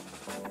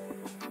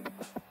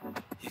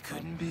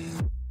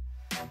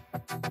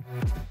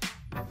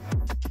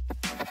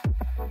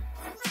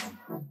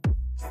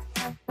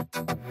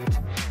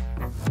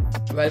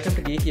welcome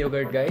to Geek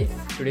Yogurt, guys.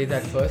 Today's our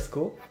first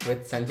scoop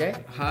with Sanjay.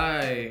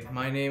 Hi,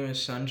 my name is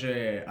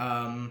Sanjay.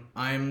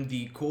 I'm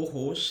the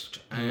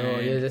co-host.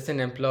 No, you're just an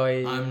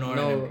employee. I'm not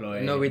an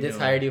employee. No, we just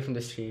hired you from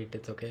the street.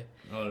 It's okay.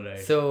 All right.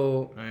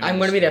 So I'm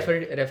going to be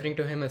referring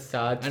to him as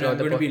Saj. And I'm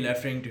going to be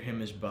referring to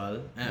him as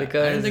Bal.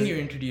 Because I don't think you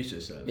introduced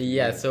yourself.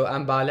 Yeah, so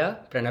I'm Bala,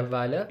 Pranav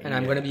Bala, and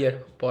I'm going to be your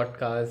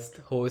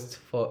podcast host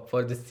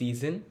for this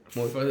season.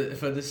 For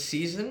the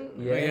season?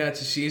 Yeah.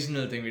 It's a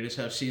seasonal thing. We just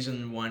have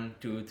season 1,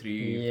 2,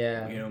 3.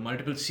 Yeah.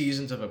 Multiple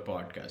seasons of a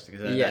podcast.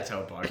 Because that's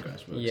how a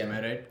podcast works. Yeah. Am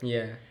I right?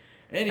 Yeah.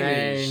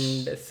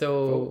 Anyways. And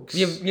so folks.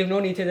 we've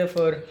known each other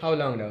for how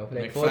long now?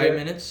 Like 5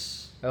 minutes.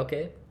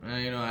 Okay.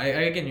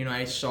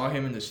 I saw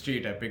him in the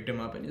street. I picked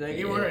him up and he's like,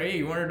 you want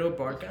to do a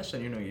podcast?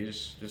 And you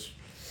just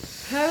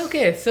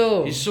Okay,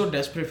 so he's so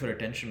desperate for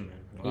attention, man.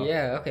 Wow.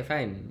 Yeah, okay,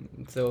 fine.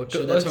 So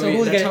that's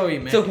how we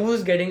met. So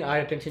who's getting our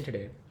attention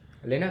today?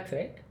 Linux,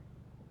 right?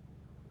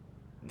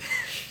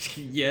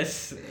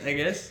 Yes, I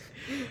guess.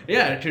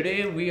 Yeah,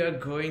 today we are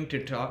going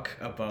to talk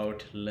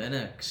about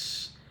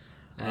Linux.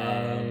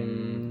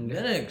 And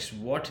Linux,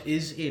 what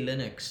is a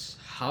Linux?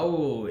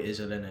 How is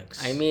a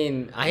Linux? I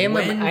mean, I am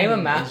a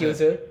Mac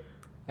user,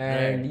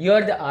 and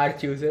you're the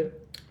arch user.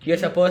 You're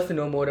supposed to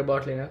know more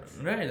about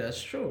Linux. Right,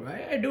 that's true.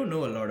 I do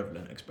know a lot of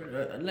Linux,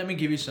 but let me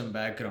give you some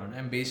background.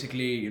 I'm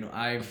basically,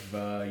 I've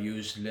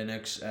used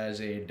Linux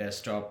as a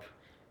desktop,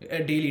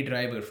 a daily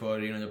driver for,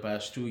 the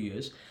past 2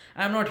 years.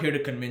 I'm not here to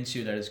convince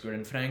you that it's good,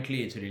 and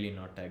frankly, it's really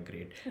not that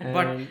great.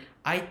 But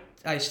I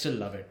still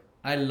love it.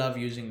 I love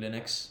using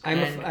Linux.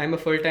 I'm a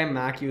full-time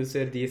Mac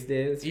user these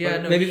days. Yeah,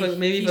 but no, maybe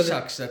he for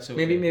sucks. That's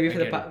okay. Maybe for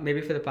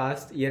the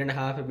past year and a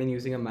half, I've been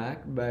using a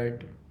Mac,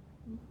 but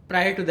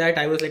prior to that,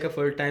 I was like a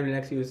full-time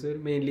Linux user,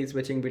 mainly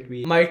switching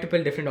between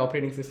multiple different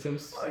operating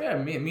systems. Oh yeah,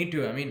 me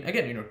too. I mean,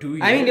 again, 2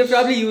 years. I mean, you've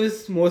probably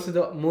used most of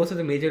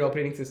the major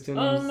operating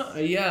systems.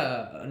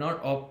 Yeah,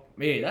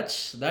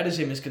 that is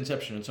a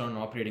misconception. It's not an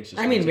operating system.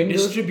 I mean, it's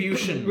Windows,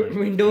 distribution.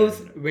 Windows,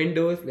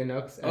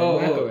 Linux,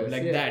 and macOS.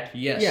 Like yeah. that.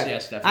 Yes, yeah.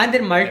 yes, definitely. And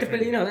there are multiple,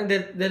 definitely.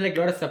 there are like a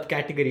lot of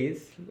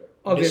subcategories.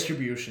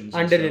 Distributions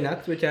under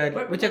Linux, which are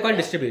called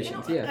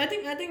distributions. I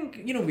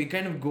think we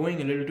kind of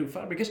going a little too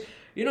far because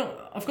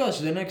of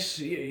course Linux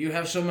you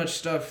have so much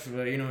stuff.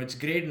 It's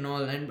great and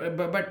all, and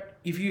but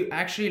if you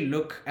actually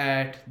look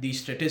at the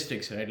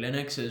statistics, right?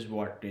 Linux is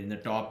what in the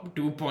top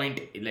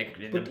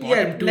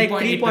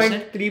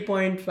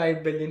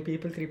 3.5 billion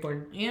people.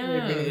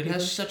 It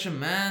has such a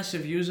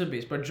massive user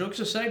base. But jokes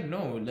aside,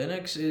 no,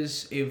 Linux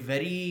is a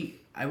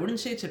very, I wouldn't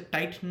say it's a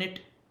tight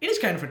knit. It is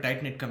kind of a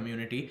tight knit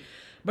community.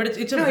 But it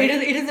is a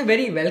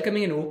very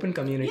welcoming and open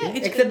community,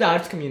 except the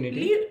arts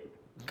community.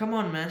 Come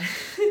on, man.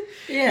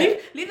 Yeah.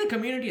 Leave the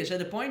community aside.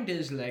 The point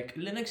is, like,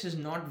 Linux is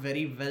not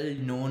very well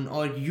known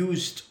or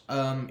used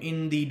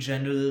in the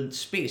general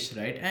space,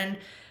 right? And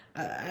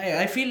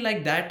I feel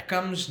like that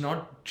comes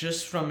not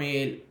just from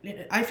I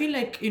feel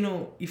like,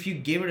 if you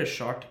gave it a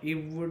shot, it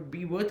would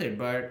be worth it.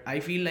 But I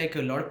feel like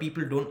a lot of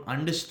people don't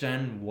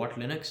understand what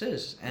Linux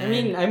is.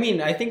 And I mean,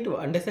 I think to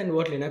understand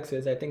what Linux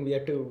is, I think we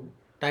have to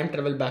time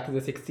travel back to the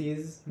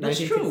 60s. That's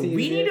 1960s, true.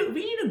 We need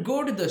to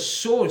go to the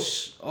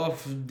source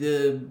of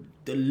the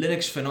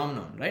Linux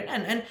phenomenon, right?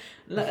 And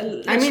let's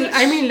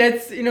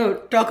let's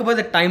talk about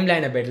the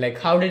timeline a bit. Like,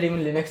 how did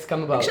even Linux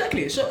come about?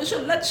 Exactly. So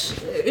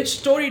it's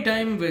story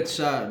time with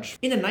Saj.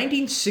 In the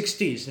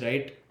 1960s,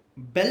 right?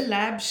 Bell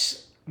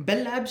Labs,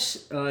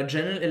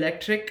 General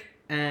Electric,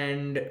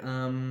 and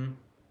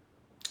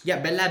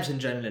Bell Labs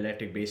and General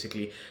Electric,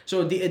 basically.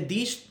 So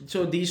these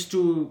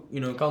two,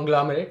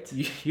 conglomerates.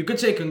 You could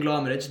say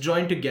conglomerates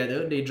joined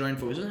together. They joined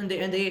forces and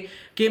they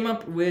came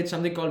up with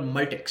something called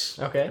Multics.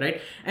 Okay.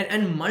 Right.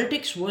 And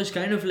Multics was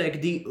kind of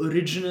like the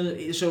original.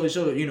 So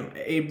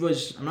it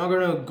was. I'm not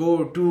gonna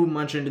go too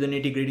much into the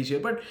nitty-gritties here,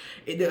 but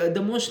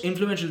the most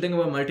influential thing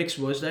about Multics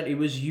was that it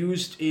was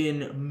used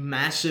in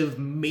massive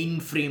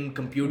mainframe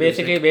computers.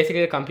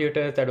 Basically the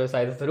computers that were the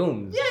size of the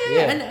rooms.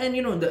 Yeah.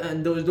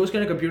 And those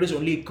kind of computers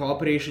only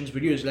corporations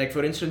would. Like,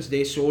 for instance,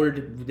 they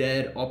sold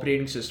their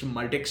operating system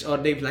Multics, or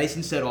they've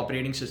licensed their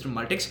operating system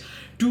Multics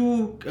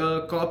to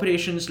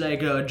corporations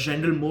like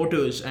General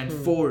Motors and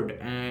Ford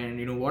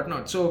and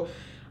whatnot. So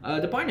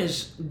the point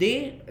is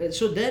their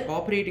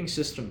operating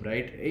system,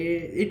 right,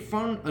 it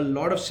found a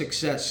lot of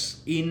success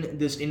in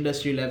this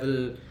industry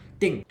level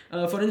thing.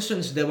 For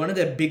instance, one of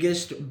their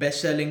biggest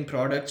best-selling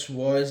products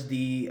was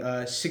the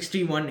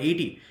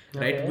 6180.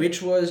 Right, okay.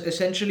 Which was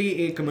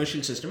essentially a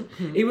commercial system.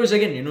 It was,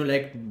 again,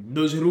 like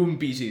those room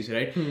PCs,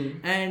 right?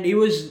 And it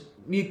was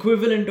the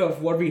equivalent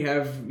of what we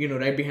have,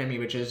 right behind me,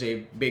 which is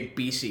a big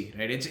PC,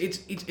 right? It's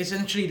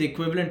essentially the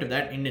equivalent of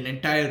that in an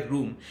entire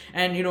room.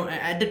 And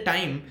at the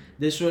time,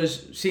 this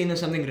was seen as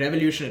something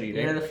revolutionary,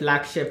 right? The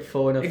flagship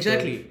phone of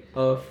exactly.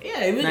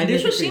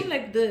 This was seen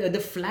like the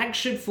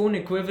flagship phone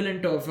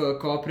equivalent of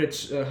corporate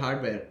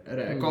hardware,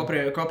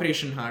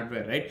 corporation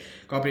hardware, right?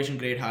 Corporation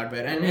grade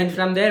hardware, and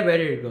from there, where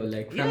did it go?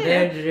 Like from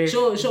there,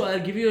 So I'll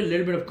give you a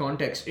little bit of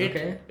context.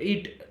 Okay.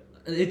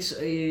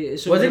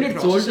 Wasn't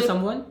it sold to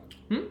someone?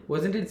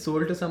 Wasn't it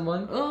sold to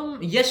someone?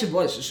 Yes, it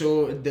was.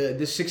 So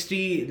the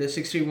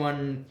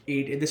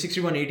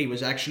 6180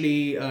 was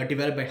actually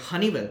developed by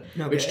Honeywell,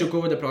 which took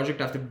over the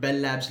project after Bell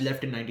Labs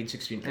left in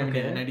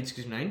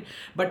 1969.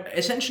 But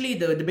essentially,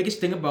 the biggest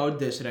thing about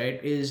this,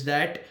 right, is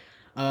that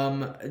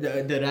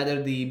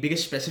the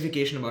biggest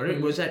specification about it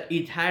was that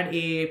it had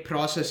a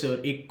processor.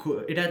 It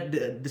had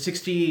the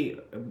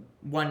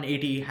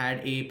 6180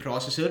 had a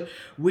processor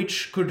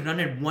which could run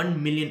at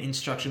 1 million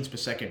instructions per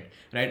second,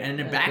 right?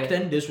 And back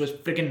then, this was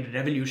freaking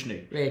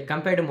revolutionary. Wait,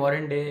 compared to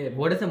modern day,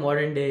 what is the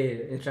modern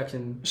day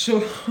instruction? So,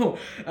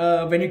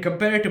 when you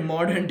compare it to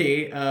modern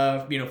day,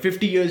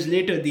 50 years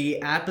later,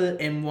 the Apple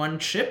M1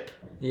 chip.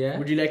 Yeah.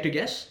 Would you like to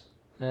guess?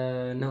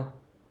 No.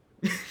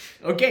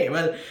 Okay,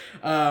 well,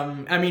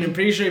 I'm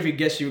pretty sure if you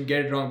guess, you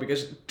get it wrong,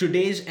 because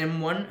today's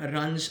M1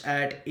 runs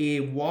at a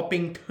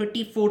whopping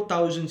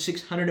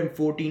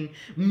 34,614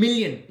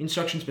 million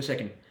instructions per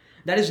second.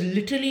 That is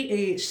literally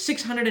a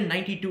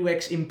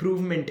 692x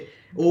improvement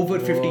over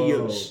 50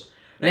 years.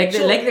 Like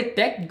the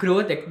tech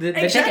growth, the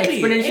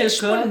Exactly, tech exponential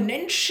curve.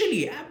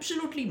 exponentially,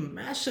 absolutely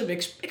massive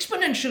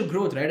exponential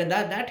growth, right? And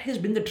that has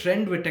been the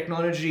trend with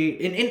technology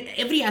in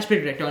every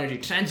aspect of technology,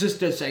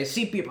 transistor size,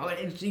 CPU power,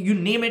 you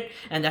name it,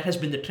 and that has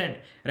been the trend,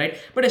 right?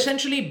 But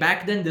essentially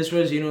back then, this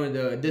was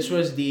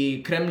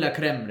the creme la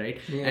creme, right?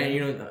 Yeah. And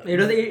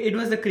it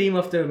was the cream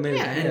of the milk.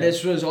 yeah, and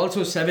this was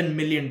also $7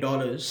 million.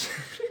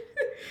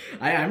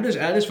 I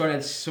just find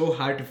it so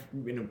hard to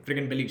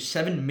freaking believe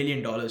 $7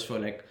 million for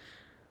like.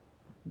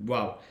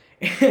 Wow.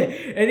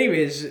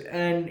 Anyways,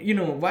 and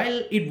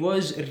while it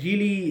was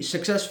really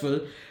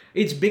successful,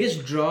 its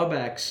biggest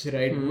drawbacks,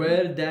 right,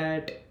 were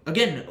that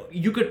again,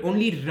 you could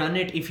only run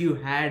it if you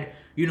had,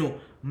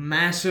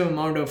 massive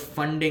amount of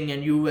funding,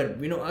 and you were,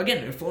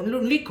 again, if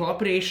only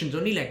corporations,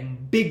 only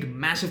like big,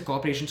 massive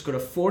corporations could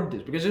afford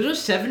this, because it was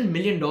 $7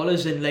 million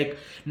in like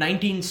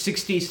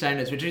 1960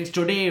 standards, which means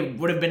today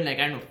would have been like,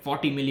 I don't know,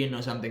 40 million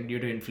or something due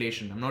to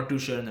inflation. I'm not too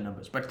sure in the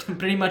numbers, but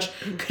pretty much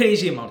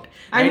crazy amount.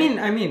 Right?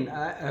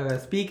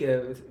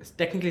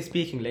 Technically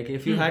speaking, like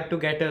if you had to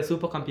get a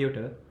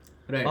supercomputer,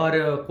 Right. or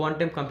a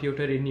quantum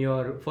computer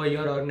for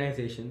your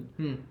organization,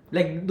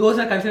 like those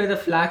are considered the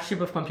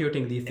flagship of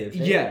computing these days,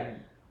 right? Yeah.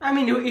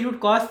 It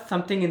would cost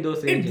something in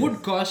those ranges. It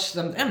would cost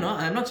some.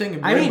 I'm not saying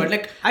it would, but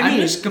like I'm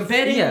just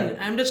comparing. Yeah.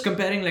 I'm just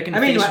comparing like in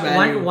face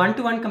value.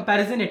 One-to-one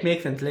comparison, it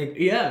makes sense. Like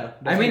yeah,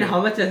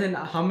 definitely.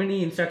 How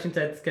many instruction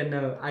sets can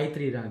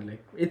i3 run?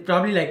 Like it's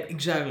probably like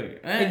exactly.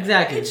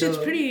 It's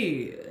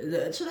pretty.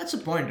 So that's the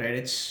point, right?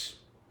 It's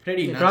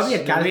pretty nuts. Probably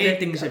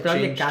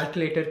a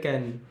calculator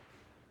can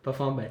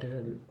perform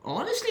better.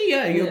 Honestly,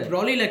 yeah,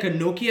 probably like a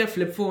Nokia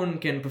flip phone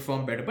can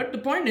perform better. But the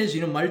point is,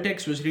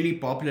 Multics was really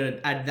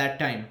popular at that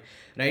time,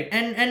 right?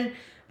 And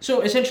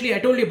so essentially, I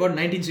told you about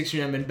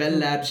 1969 when Bell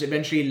Labs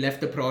eventually left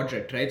the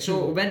project, right?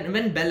 So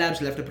when Bell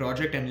Labs left the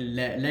project and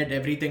led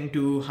everything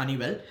to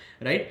Honeywell,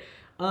 right?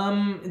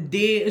 One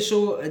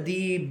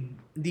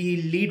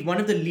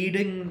of the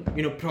leading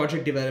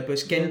project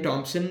developers, Ken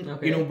Thompson,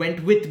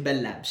 went with Bell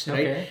Labs,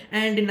 right? Okay.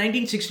 And in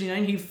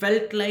 1969 he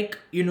felt like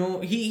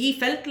he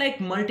felt like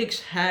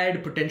Multics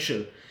had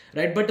potential,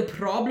 right? But the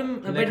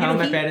problem, like how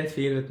my parents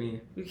feel with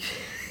me.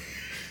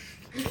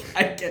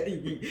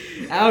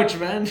 Ouch,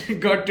 man,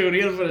 got too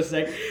real for a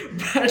sec.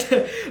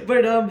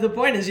 But the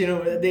point is, he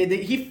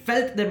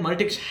felt that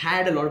Multics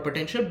had a lot of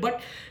potential,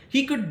 but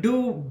he could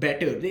do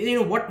better.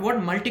 What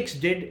Multics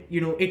did,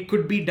 it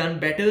could be done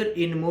better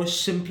in a more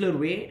simpler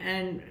way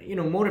and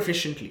more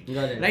efficiently.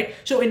 Got it. Right?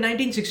 So in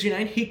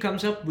 1969 he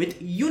comes up with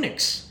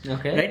Unix.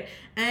 Okay. Right?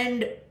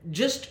 And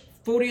just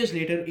 4 years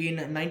later, in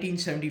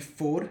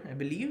 1974, I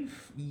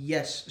believe.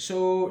 Yes.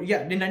 So, yeah,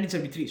 in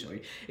 1973,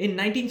 sorry. In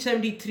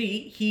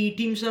 1973, he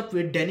teams up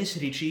with Dennis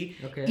Ritchie,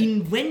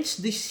 invents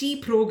the C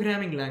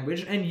programming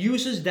language, and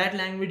uses that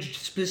language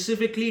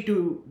specifically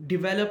to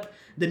develop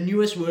the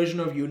newest version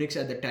of Unix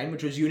at the time,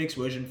 which was Unix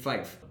version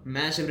 5.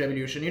 Massive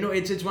revolution.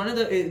 It's one of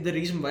the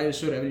reason why it was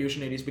so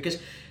revolutionary is because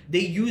they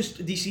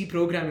used the C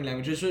programming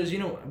language. This was,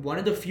 one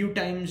of the few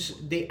times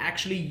they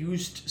actually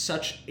used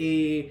such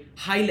a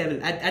high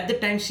level. At the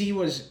time, C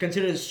was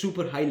considered a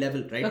super high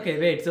level, right? Okay,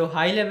 wait. So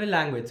high level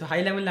language. So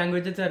high level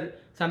languages are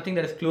something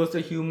that is close to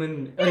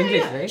human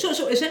English, right?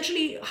 So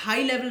essentially,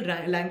 high level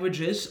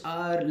languages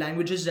are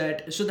languages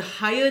that. So the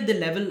higher the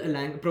level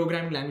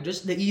programming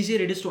languages, the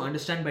easier it is to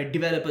understand by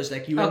developers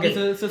like you. Okay,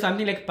 so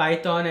something like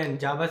Python and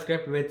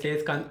JavaScript, which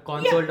says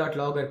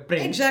console.log or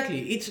print.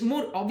 Exactly. It's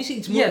more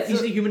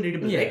easily human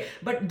readable, right?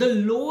 But the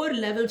lower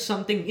level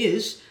something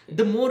is,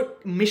 the more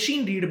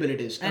machine readable it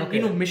is, and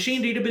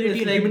machine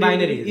readability it's like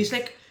binaries. Is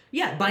like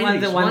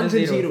binaries, ones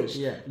and zeros.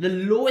 Yeah. The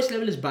lowest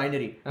level is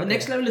binary. The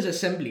next level is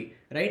assembly,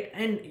 right?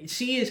 And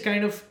C is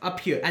kind of up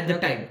here at the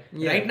time.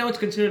 Yeah. Right now it's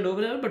considered lower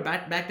level, but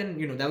back then,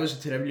 that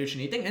was a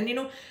revolutionary thing. And in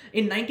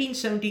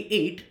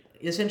 1978,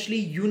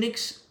 essentially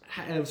Unix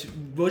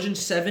version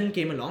 7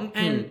 came along,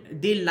 and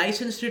they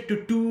licensed it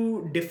to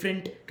two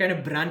different kind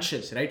of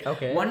branches, right?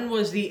 Okay. One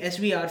was the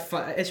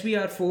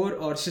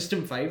SVR4 or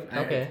System 5.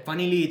 Okay.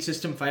 Funnily, it's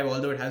System 5,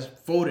 although it has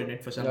 4 in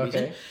it for some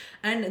reason.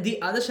 And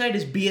the other side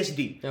is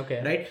BSD,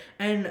 Okay. right?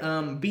 And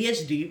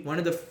BSD, one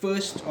of the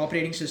first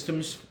operating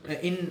systems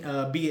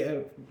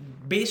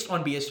based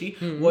on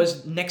BSD,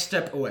 was Next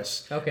Step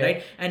OS, Okay.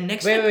 right? And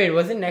Next Wait, Step. wait,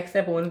 wasn't Next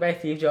Step owned by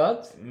Steve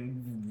Jobs?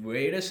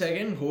 Wait a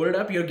second, hold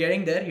up, you're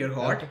getting there, you're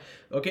hot.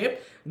 Okay.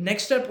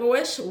 Next Step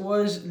OS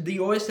was the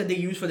OS that they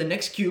used for the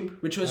Next Cube,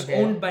 which was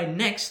owned by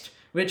Next,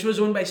 which was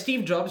owned by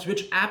Steve Jobs,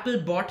 which Apple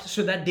bought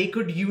so that they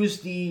could use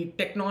the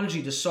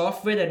technology, the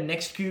software that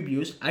Next Cube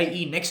used,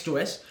 i.e.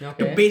 NextOS,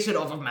 to base it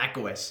off of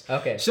macOS.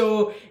 Okay.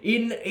 So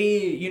in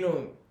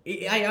a,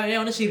 I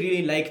honestly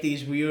really like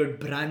these weird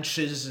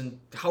branches and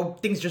how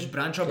things just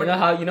branch out.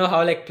 You know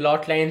how like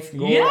plot lines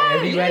go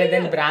everywhere and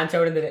then branch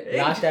out in the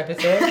last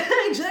episode?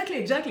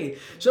 Exactly.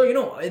 So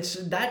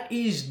that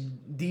is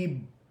the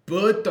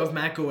birth of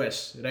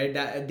macOS, right?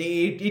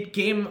 It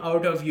came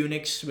out of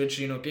Unix, which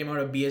came out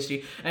of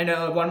BSD. And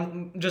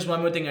one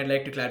more thing I'd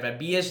like to clarify: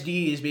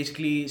 BSD is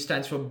basically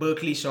stands for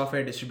Berkeley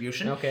Software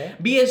Distribution. Okay.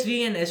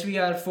 BSD and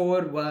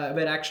SVR4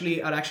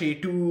 are actually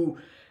two.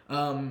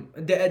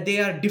 They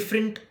are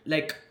different,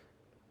 like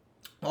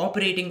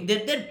operating.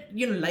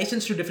 They're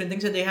licensed to different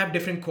things, and they have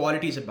different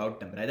qualities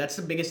about them, right? That's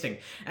the biggest thing.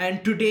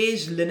 And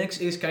today's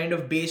Linux is kind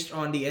of based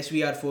on the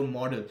SVR4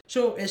 model.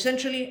 So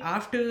essentially,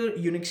 after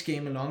Unix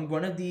came along,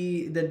 one of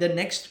the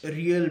next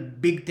real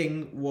big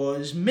thing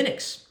was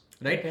Minix.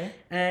 Right? Okay.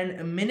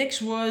 And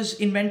Minix was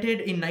invented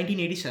in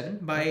 1987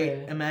 by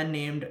a man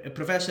named a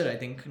professor, I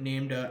think,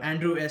 named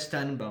Andrew S.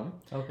 Tannenbaum.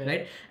 Okay.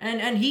 Right?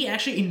 And he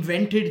actually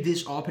invented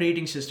this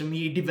operating system.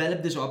 He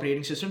developed this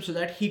operating system so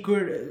that he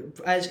could,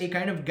 as a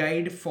kind of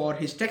guide for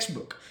his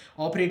textbook,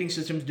 Operating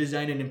Systems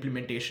Design and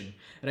Implementation.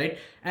 Right?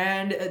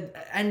 And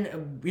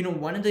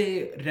one of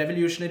the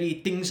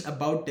revolutionary things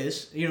about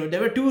this,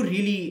 there were two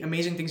really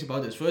amazing things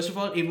about this. First of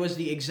all, it was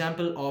the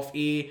example of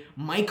a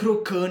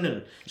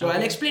microkernel. So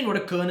I'll explain what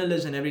a kernel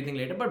is and everything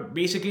later, but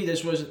basically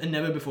this was a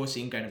never before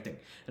seen kind of thing,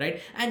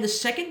 right? And the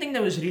second thing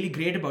that was really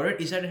great about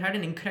it is that it had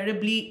an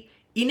incredibly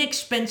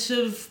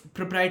inexpensive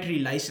proprietary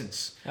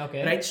license.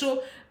 Okay. Right?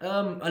 So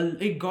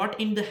it got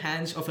in the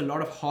hands of a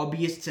lot of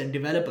hobbyists and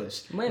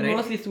developers. Right?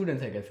 Mostly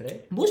students, I guess,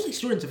 right? Mostly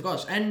students, of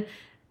course.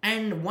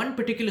 And one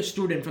particular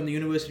student from the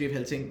University of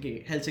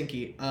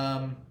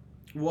Helsinki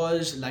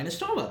was Linus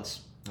Torvalds.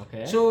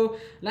 Okay. So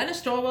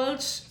Linus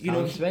Torvalds,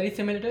 sounds very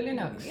similar to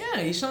Linux.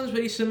 Yeah, he sounds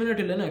very similar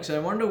to Linux. I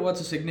wonder what's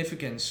the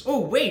significance. Oh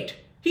wait,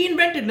 he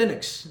invented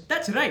Linux.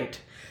 That's right.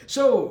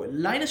 So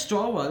Linus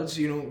Torvalds,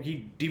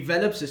 he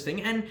develops this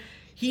thing, and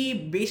he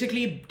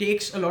basically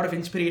takes a lot of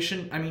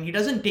inspiration. I mean, he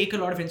doesn't take a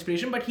lot of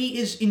inspiration, but he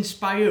is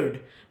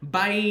inspired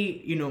by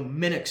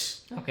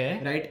Minix. Okay.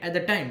 Right at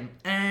the time.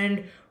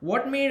 And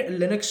what made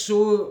Linux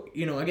so,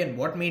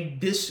 what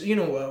made this,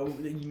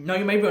 now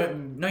you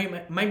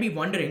might be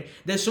wondering,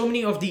 there's so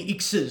many of the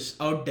X's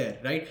out there,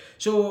 right?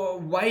 So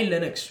why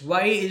Linux?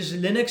 Why is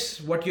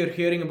Linux what you're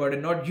hearing about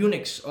it, not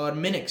Unix or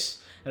Minix,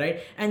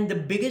 right? And the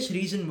biggest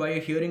reason why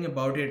you're hearing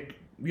about it,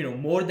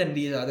 more than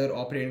these other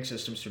operating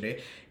systems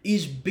today,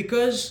 is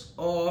because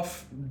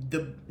of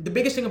the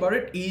biggest thing about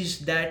it is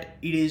that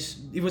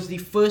it was the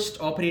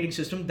first operating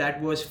system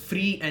that was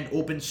free and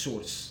open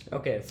source.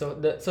 Okay, so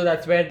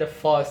that's where the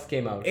FOSS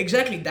came out.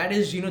 Exactly, that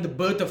is the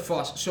birth of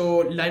FOSS. So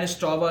Linus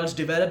Torvalds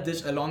developed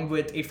this along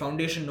with a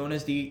foundation known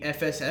as the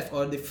FSF,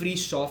 or the Free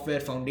Software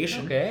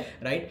Foundation. Okay.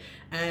 Right,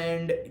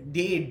 and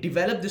they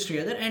developed this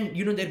together, and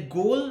their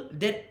goal,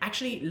 they're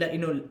actually,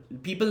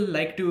 people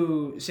like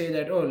to say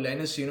that, oh,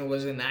 Linus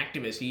was an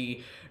activist,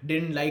 he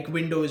didn't like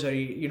Windows, or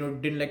he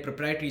didn't like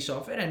proprietary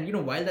software. And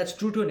while that's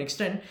true to an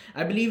extent,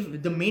 I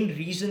believe the main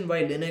reason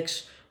why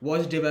Linux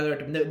was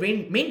developed, the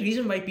main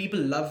reason why people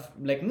love,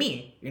 like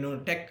me,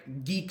 tech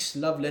geeks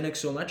love Linux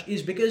so much,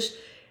 is because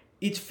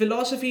its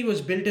philosophy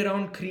was built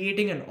around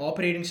creating an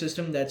operating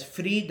system that's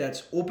free,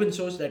 that's open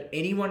source, that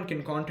anyone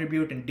can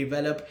contribute and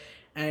develop,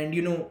 and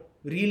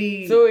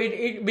really. So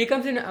it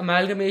becomes an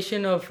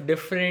amalgamation of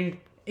different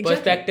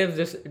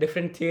perspectives,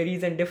 different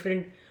theories, and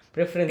different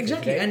preferences.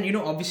 Exactly, right? and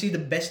obviously the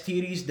best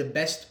theories, the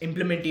best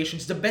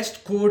implementations, the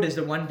best code is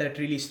the one that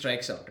really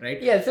strikes out,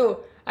 right? Yeah,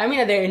 so I mean,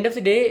 at the end of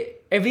the day,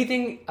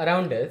 everything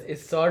around us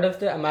is sort of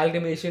the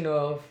amalgamation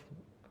of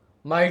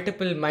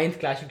multiple minds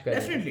clashing together.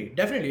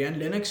 Definitely,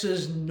 and Linux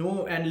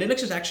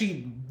is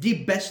actually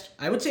the best.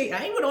 I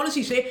would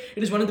honestly say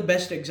it is one of the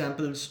best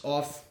examples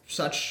of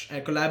such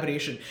a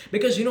collaboration,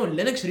 because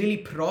Linux really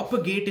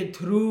propagated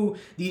through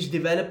these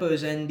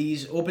developers and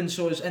these open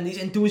source and these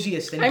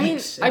enthusiasts and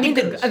geeks.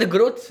 The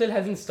growth still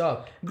hasn't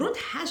stopped. Growth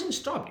hasn't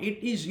stopped.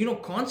 It is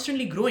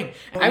constantly growing.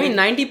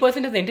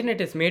 90% of the internet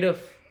is made of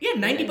Yeah,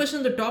 90%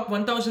 of the top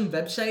 1,000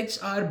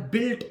 websites are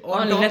built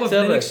on top Linux of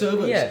servers. Linux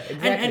servers. Yeah,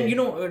 exactly. And you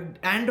know,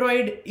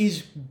 Android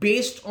is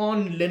based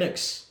on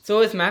Linux.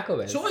 So is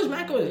macOS. So is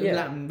macOS.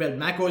 Yeah. Well,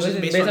 macOS is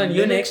It's based on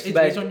Linux. It's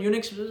but- based on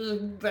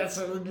Unix. That's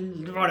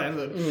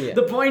whatever. Yeah.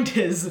 The point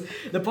is,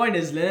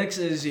 Linux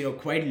is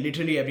quite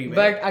literally everywhere.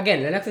 But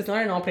again, Linux is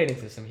not an operating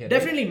system here. right?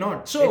 Definitely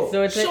not. So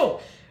It's-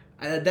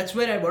 that's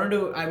where I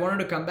wanted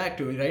to come back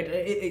to,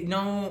 right?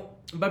 Now,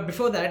 but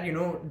before that,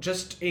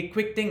 just a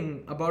quick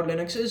thing about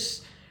Linux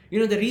is,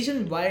 the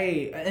reason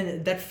why,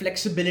 and that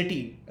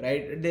flexibility,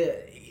 right?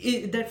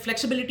 That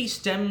flexibility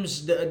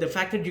stems the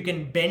fact that you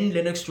can bend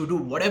Linux to do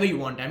whatever you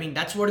want. I mean,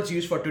 that's what it's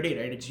used for today,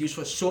 right? It's used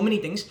for so many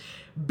things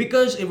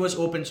because it was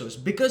open source,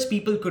 because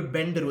people could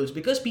bend the rules,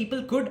 because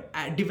people could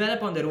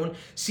develop on their own,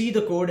 see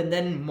the code, and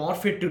then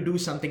morph it to do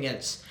something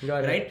else,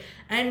 Got it. right?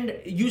 And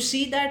you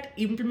see that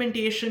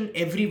implementation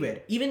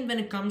everywhere, even when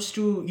it comes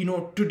to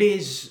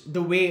today's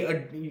the way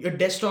a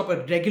desktop,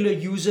 a regular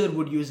user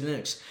would use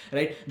Linux,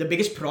 right? The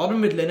biggest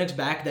problem with Linux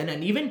back then,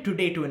 and even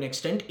today to an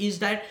extent, is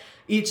that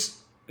it's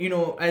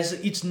as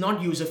it's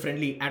not user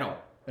friendly at all,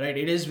 right?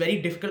 It is very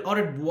difficult, or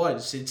it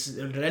was. It's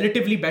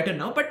relatively better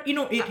now, but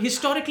it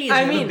historically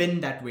has never been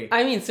that way.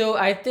 I mean, so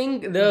I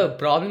think the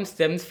problem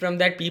stems from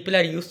that people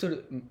are used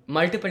to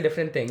multiple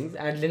different things,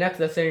 and Linux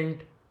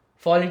doesn't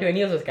fall into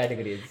any of those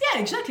categories.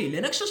 Yeah, exactly.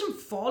 Linux doesn't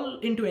fall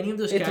into any of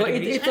those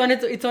categories.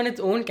 It's on its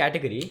own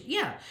category.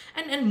 Yeah,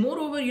 and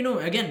moreover,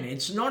 again,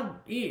 it's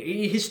not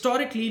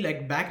historically,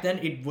 like back then,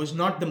 it was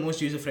not the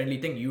most user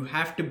friendly thing. You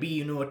have to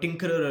be a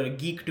tinkerer or a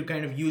geek to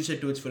kind of use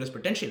it to its fullest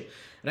potential,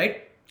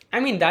 right? I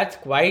mean, that's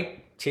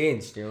quite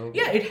changed,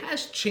 Yeah, it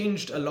has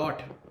changed a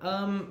lot.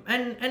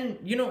 And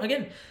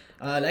again,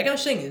 like I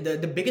was saying,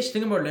 the biggest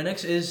thing about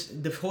Linux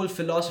is the whole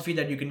philosophy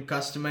that you can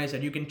customize,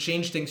 that you can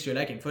change things to your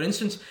liking. For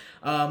instance,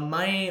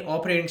 my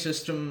operating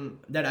system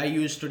that I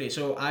use today,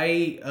 so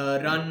I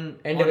run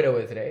Endeavor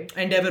OS, right?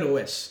 Endeavor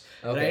OS,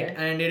 Okay. right?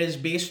 And it is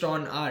based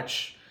on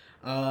Arch.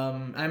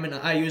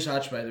 I use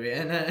Arch, by the way,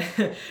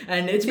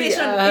 and it's based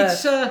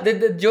on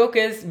the joke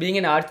is being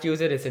an Arch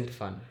user isn't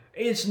fun.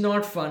 It's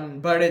not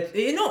fun, but it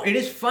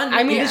is fun.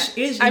 I mean, it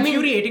is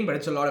infuriating, but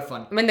it's a lot of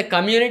fun. I mean, the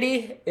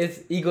community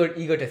is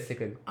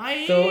egotistical. I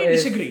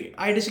is-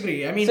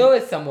 disagree. I mean, So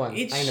is someone.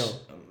 it's, I know.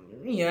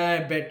 Yeah,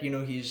 I bet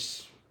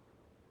he's.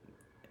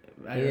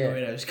 I don't Yeah. know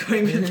where I was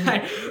going with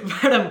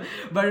that,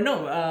 but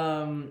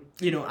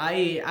no,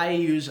 I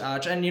use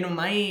Arch, and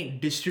my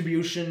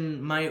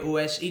distribution, my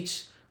OS,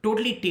 it's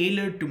totally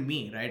tailored to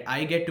me, right?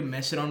 I get to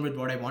mess around with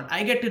what I want.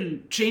 I get to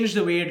change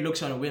the way it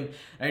looks on a whim,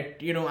 right?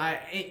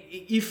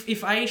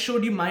 If I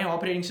showed you my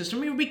operating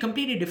system, it would be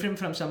completely different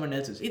from someone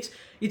else's.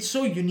 It's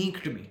so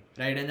unique to me,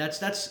 right? And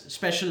that's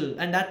special,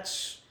 and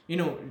that's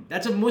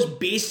that's the most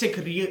basic.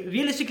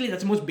 Realistically,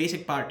 that's the most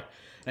basic part,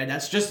 right?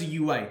 That's just the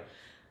UI.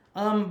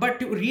 But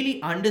to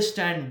really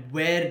understand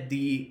where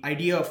the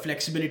idea of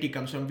flexibility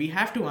comes from, we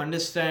have to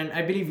understand,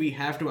 I believe we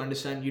have to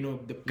understand,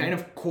 the kind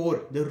of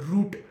core, the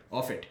root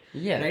of it.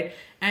 Yeah. Right?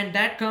 And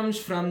that comes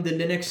from the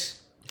Linux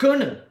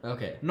kernel,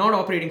 Okay. not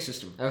operating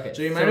system. Okay.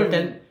 So you might have...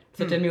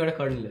 Tell me what a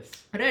kernel is.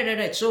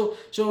 Right. So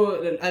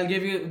I'll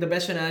give you the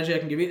best analogy I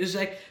can give you. Is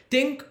like,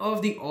 think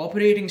of the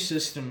operating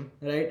system,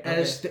 right,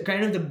 as the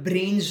kind of the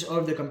brains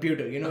of the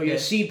computer. Your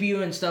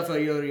CPU and stuff, or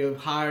your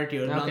heart,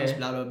 your lungs,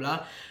 blah, blah,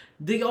 blah.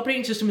 The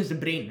operating system is the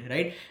brain,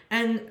 right?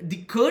 And the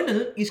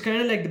kernel is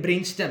kind of like the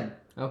brain stem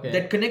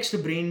that connects the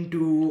brain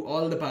to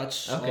all the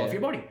parts of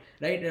your body,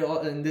 right?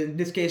 In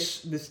this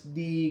case,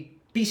 the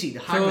PC, the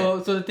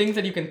hardware. So the things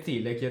that you can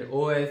see, like your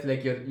OS,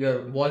 like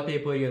your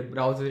wallpaper, your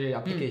browser, your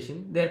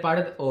application, they're part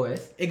of the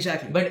OS.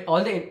 Exactly. But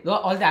all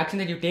the action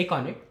that you take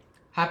on it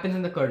happens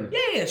in the kernel.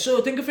 Yeah.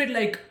 So think of it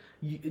like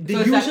the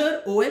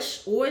user,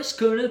 OS,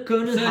 kernel,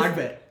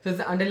 hardware. So it's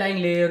the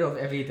underlying layer of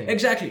everything.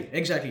 Exactly.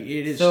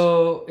 It is.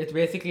 So it's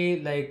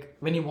basically like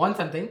when you want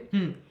something,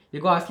 you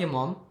go ask your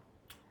mom,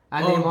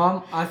 and then your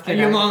mom asks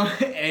your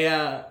dad.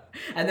 Yeah.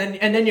 And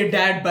then your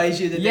dad buys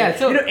you the thing. Yeah,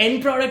 so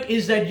end product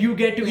is that you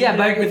get to but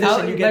interact with this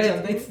and you get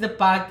something. it's the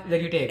path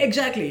that you take.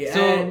 Exactly. So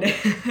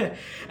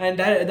and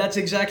that's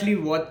exactly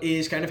what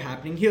is kind of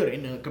happening here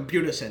in a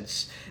computer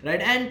sense,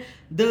 right? And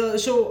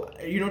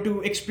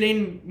to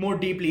explain more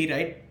deeply,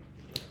 right?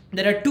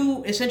 There are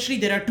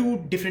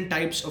two different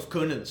types of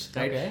kernels,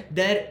 right? Okay.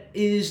 There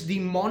is the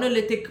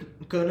monolithic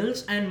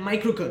kernels and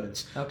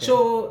microkernels. Okay.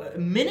 So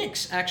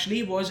Minix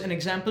actually was an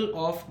example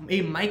of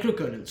a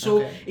microkernel.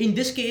 So in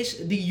this case,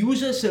 the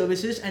user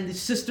services and the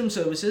system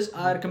services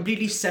are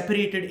completely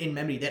separated in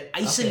memory. They're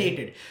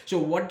isolated. Okay. So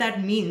what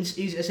that means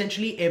is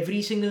essentially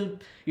every single,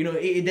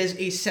 there's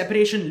a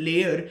separation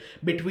layer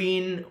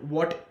between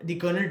what the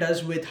kernel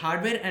does with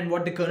hardware and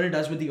what the kernel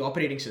does with the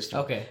operating system.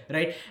 Okay.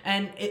 Right?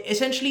 And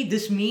essentially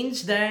this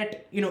means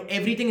that,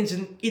 everything is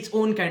in its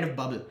own kind of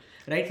bubble.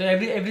 Right? So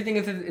everything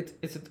is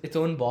its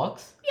own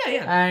box.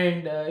 Yeah.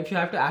 And if you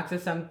have to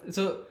access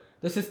so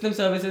the system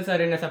services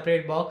are in a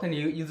separate box and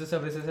user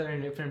services are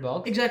in a different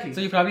box. Exactly.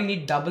 So you probably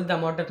need double the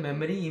amount of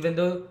memory, even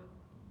though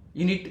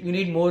you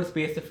need more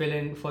space to fill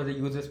in for the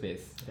user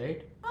space,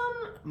 right?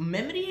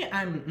 Memory,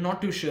 I'm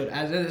not too sure.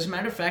 As a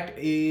matter of fact,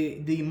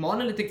 the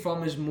monolithic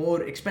form is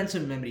more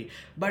expensive memory.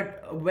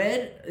 But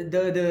where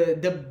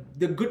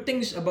the good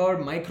things about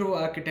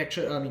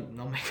microarchitecture, I mean,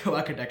 not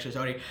microarchitecture,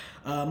 sorry,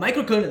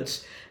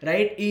 microkernels,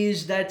 right,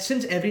 is that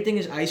since everything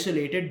is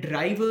isolated,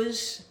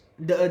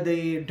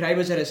 the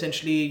drivers are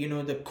essentially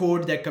the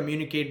code that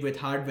communicate with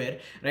hardware,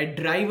 right?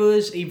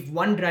 Drivers, if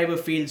one driver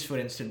fails, for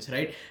instance,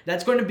 right,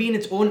 that's going to be in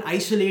its own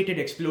isolated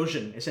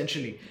explosion,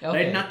 essentially,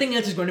 right? Nothing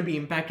else is going to be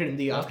impacted in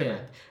the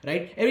aftermath,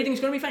 right?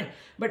 Everything's going to be fine.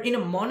 But in a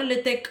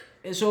monolithic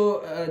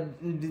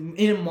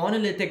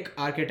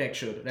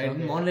architecture, right,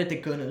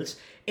 monolithic kernels,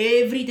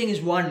 everything is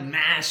one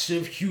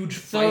massive huge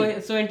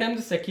file. So in terms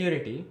of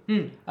security,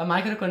 a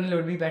microkernel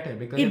would be better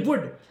because it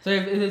would. So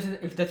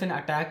if there's an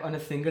attack on a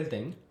single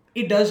thing,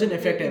 it doesn't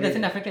affect everything. It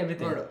doesn't affect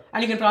everything.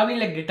 And you can probably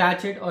like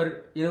detach it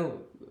or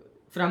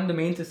from the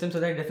main system so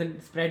that it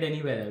doesn't spread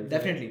anywhere else.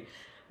 Definitely.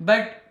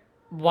 But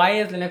why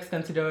is Linux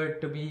considered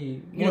to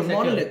be more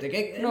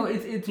monolithic? No,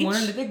 it's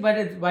monolithic,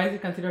 but why is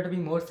it considered to be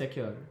more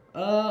secure?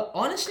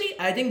 Honestly,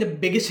 I think the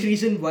biggest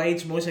reason why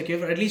it's more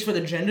secure, at least for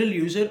the general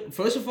user,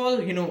 first of all,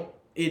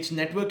 its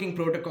networking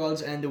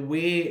protocols and the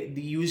way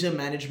the user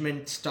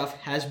management stuff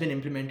has been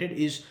implemented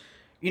is,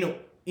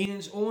 in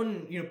its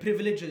own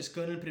privileges,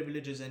 kernel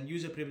privileges and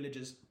user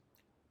privileges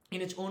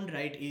in its own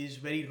right is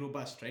very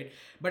robust, right?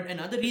 But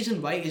another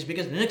reason why is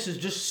because Linux is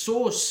just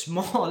so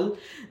small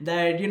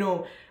that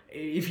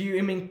if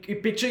you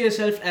picture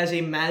yourself as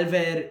a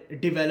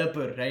malware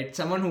developer, right?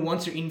 Someone who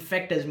wants to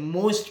infect as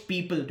most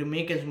people to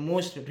make as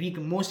wreak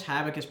most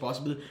havoc as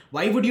possible.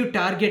 Why would you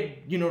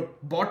target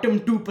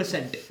bottom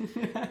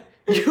 2%?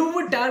 You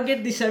would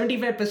target the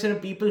 75%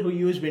 of people who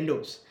use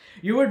Windows.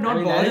 You would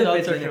not bother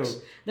with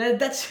Linux.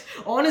 That's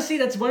honestly,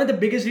 that's one of the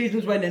biggest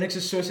reasons why Linux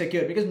is so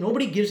secure, because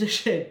nobody gives a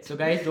shit. So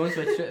guys, don't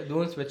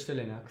switch to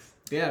Linux.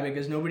 Yeah,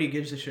 because nobody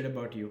gives a shit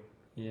about you.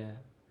 Yeah.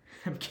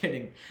 I'm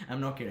kidding. I'm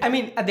not kidding. I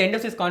mean, at the end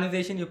of this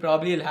conversation, you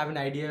probably will have an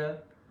idea.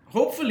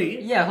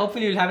 Hopefully. Yeah,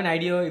 hopefully you'll have an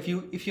idea if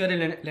you're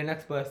a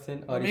Linux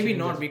person or maybe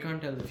not. We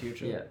can't tell the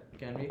future. Yeah.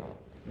 Can we?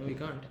 No, we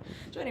can't.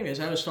 So anyways,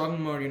 I was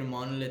talking about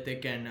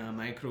monolithic and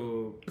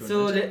micro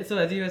kernels. So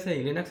as you were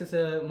saying, Linux is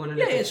a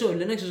monolithic. Yeah, so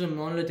Linux is a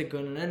monolithic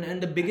kernel,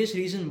 and the biggest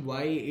reason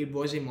why it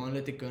was a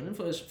monolithic kernel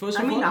first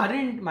of all,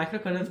 aren't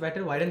microkernels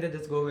better? Why didn't they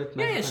just go with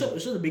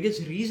so the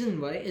biggest reason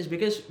why is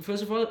because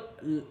first of all,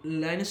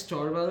 Linus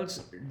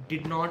Torvalds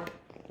did not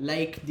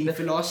like the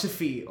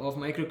philosophy of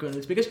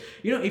microkernels, because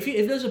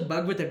if there's a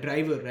bug with a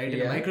driver, right,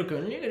 in a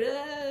microkernel, you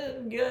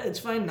could, it's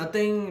fine,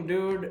 nothing,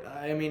 dude.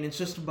 I mean, it's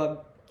just a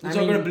bug. It's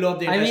not going to blow up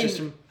the entire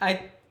system.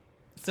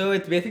 So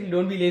it's basically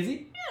don't be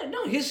lazy? Yeah,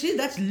 no,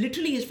 that's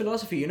literally his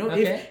philosophy.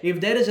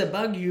 If there is a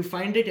bug, you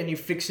find it and you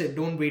fix it.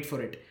 Don't wait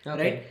for it.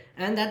 Okay. Right?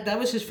 And that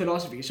was his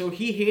philosophy. So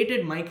he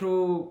hated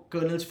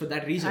microkernels for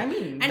that reason. I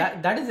mean,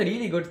 that is a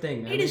really good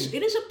thing. It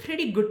is a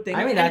pretty good thing.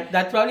 I mean,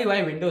 that's probably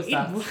why Windows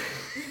sucks.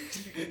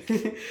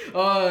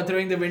 Oh,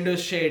 throwing the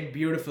Windows shade,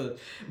 beautiful.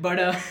 But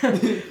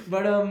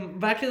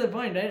back to the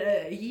point,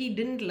 right? He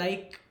didn't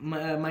like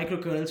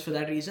microkernels for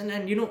that reason,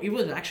 and it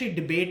was actually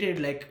debated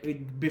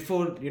like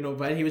before,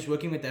 while he was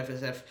working with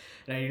FSF,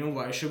 right?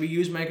 Why should we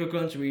use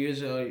microkernels? Should we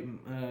use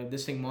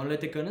this thing,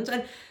 monolithic kernels?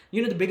 And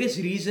the biggest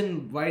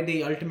reason why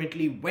they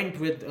ultimately went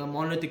with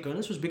monolithic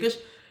kernels was because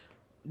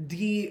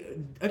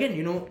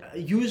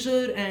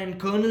user and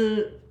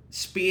kernel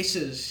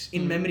spaces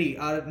in memory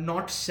are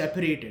not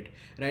separated,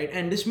 right?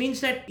 And this means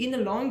that in the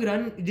long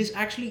run, this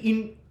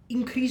actually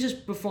increases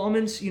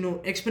performance,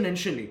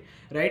 exponentially,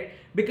 right?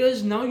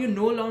 Because now you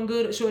no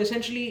longer, so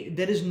essentially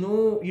there is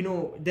no,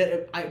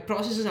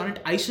 processes aren't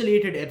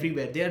isolated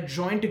everywhere. They are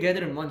joined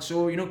together in one.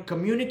 So,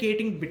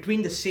 communicating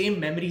between the same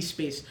memory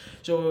space.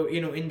 So,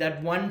 in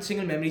that one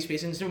single memory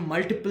space, instead of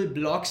multiple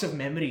blocks of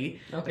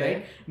memory,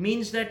 right,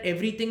 means that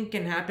everything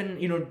can happen,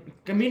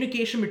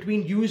 communication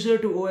between user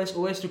to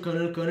OS to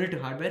kernel to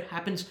hardware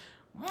happens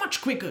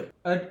much quicker.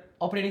 An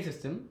operating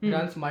system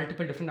runs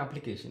multiple different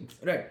applications.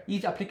 Right.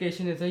 Each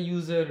application is a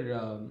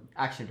user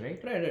action,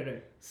 right?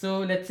 Right. So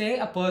let's say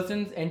a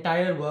person's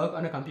entire work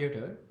on a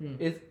computer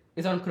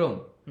is on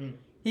Chrome.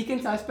 He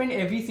can suspend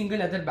every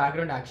single other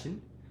background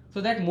action so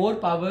that more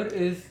power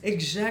is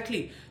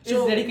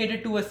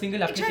dedicated to a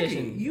single application.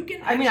 Exactly. You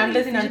can. I mean,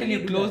 unless and until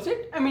you close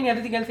it, I mean,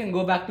 everything else can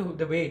go back to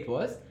the way it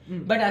was.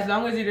 But as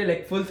long as you do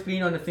like full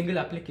screen on a single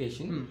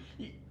application,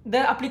 the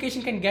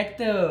application can get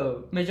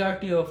the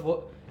majority of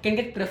can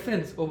get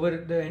preference over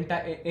the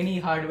entire any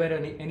hardware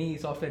or any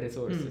software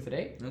resources,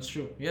 right? That's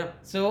true. Yeah.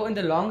 So in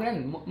the long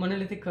run,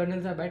 monolithic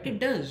kernels are better. It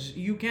does.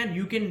 You can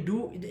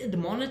do the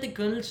monolithic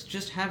kernels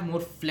just have more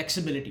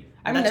flexibility.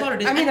 That's all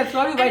it is. I mean, that's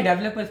probably why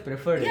developers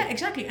prefer it. Yeah,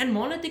 exactly. And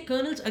monolithic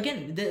kernels,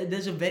 again,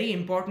 there's a very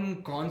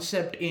important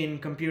concept in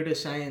computer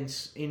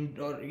science,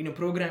 or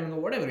programming or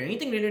whatever,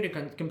 anything related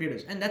to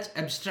computers, and that's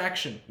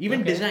abstraction.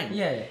 Even design.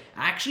 Yeah.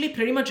 Actually,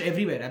 pretty much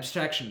everywhere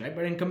abstraction, right?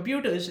 But in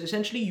computers,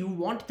 essentially, you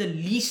want the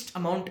least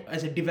amount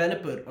as a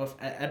developer of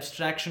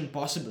abstraction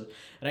possible,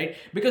 right?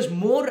 Because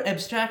more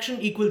abstraction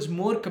equals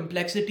more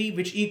complexity,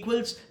 which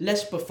equals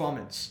less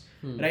performance,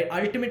 right?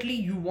 Ultimately,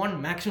 you want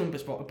maximum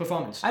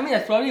performance. I mean,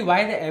 that's probably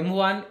why the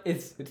M1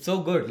 is so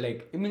good.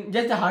 Like, I mean,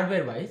 just the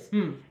hardware wise,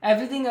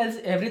 everything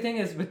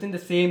is within the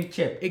same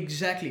chip.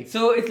 Exactly.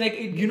 So it's like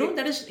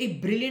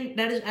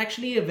that is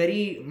actually a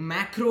very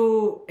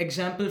macro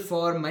example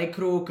for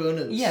micro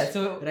kernels. Yeah.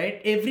 So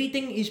right,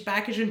 everything is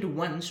packaged into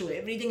one, so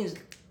everything is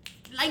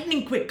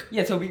lightning quick.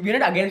 Yeah. So we're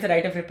not against the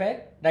right to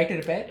repair.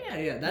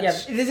 Yeah.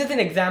 That's this is just an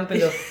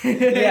example of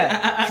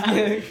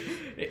yeah.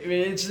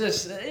 It's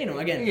just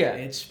again, Yeah.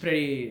 it's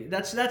pretty.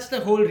 That's the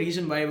whole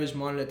reason why it was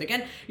monolithic,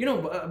 and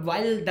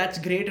while that's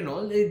great and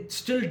all, it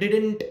still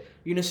didn't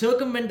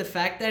circumvent the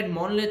fact that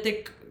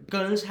monolithic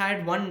kernels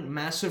had one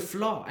massive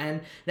flaw,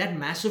 and that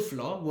massive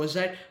flaw was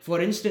that, for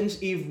instance,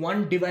 if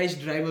one device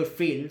driver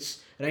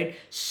fails, right,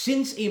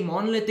 since a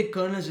monolithic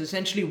kernel is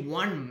essentially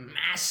one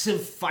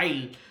massive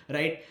file,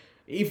 right.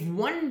 If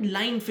one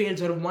line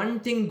fails or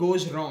one thing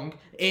goes wrong,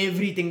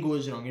 everything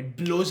goes wrong. It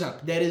blows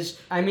up. It's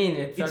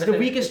the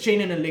weakest chain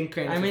in a link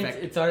kind of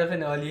effect. It's sort of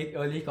an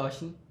early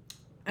caution.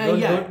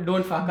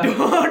 Don't fuck up.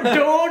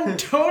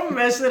 Don't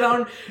mess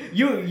around.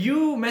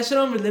 You mess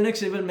around with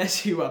Linux, it will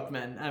mess you up,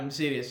 man. I'm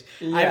serious.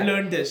 Yeah. I've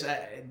learned this.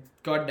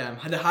 Goddamn,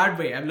 the hard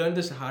way. I've learned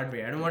this the hard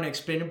way. I don't want to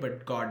explain it,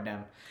 but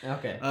goddamn.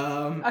 Okay.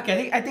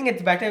 Okay. I think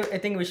it's better. I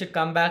think we should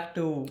come back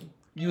to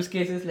use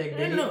cases like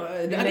daily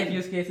life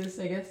use cases,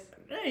 I guess.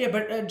 Yeah,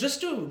 but just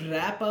to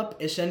wrap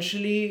up,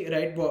 essentially,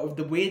 right,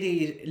 the way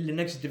the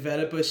Linux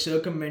developers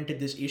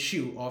circumvented this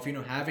issue of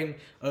having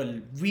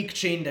a weak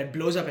chain that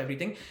blows up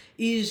everything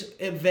is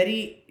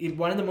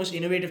one of the most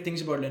innovative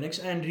things about Linux,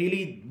 and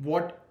really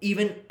what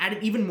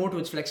added even more to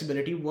its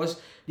flexibility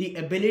was the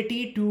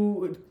ability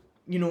to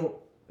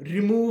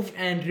remove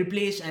and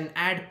replace and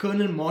add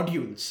kernel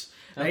modules.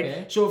 Right.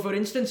 Okay. So, for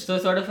instance,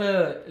 sort of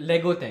a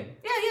Lego thing.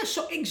 Yeah.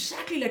 So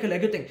exactly like a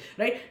Lego thing,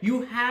 right?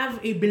 You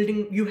have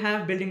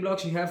building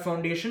blocks, you have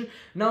foundation.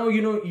 Now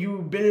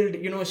you build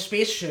a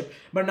spaceship,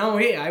 but now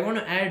hey, I want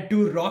to add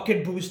 2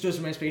 rocket boosters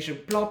to my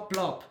spaceship. Plop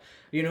plop.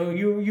 I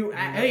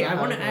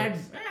want to add.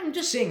 I'm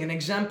just saying an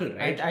example,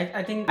 right?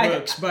 I think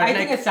works, but I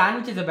think a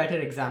sandwich is a better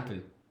example.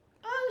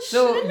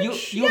 So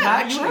you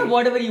have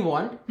whatever you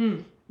want.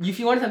 If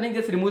you want something,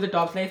 just remove the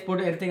top slice, put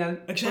everything on.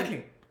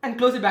 Exactly. And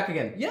close it back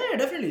again. Yeah,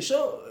 definitely.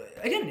 So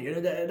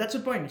again, that's the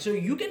point. So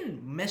you can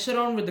mess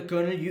around with the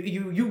kernel.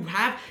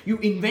 You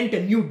invent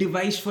a new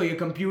device for your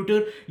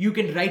computer. You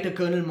can write a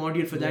kernel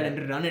module for that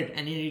and run it.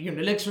 And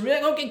Linux will be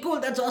like, okay,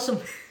 cool, that's awesome.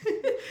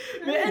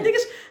 I think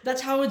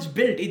that's how it's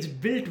built. It's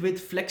built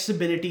with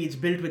flexibility. It's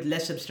built with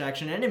less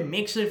abstraction, and it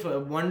makes it a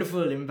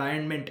wonderful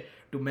environment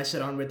to mess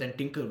around with and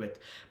tinker with.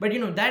 But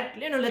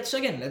let's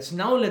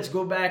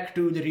go back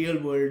to the real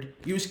world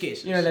use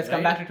cases. Let's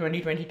come back to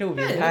 2022.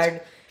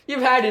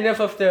 You've had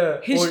enough of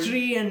the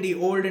history and the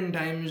olden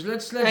times.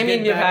 Let's. I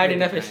mean, you've had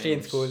enough history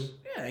in school.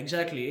 Yeah,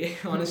 exactly.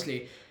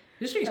 Honestly,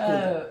 history is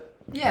cool.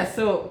 Yeah.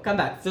 So come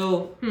back.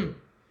 So,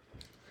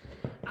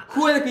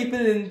 who are the people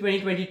in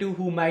 2022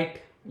 who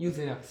might use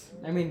Linux?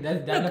 I mean, there's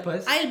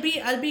developers. Look,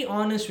 I'll be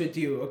honest with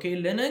you.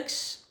 Okay,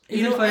 Linux.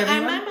 Is it for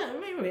everyone?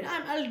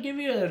 I'll give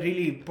you a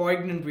really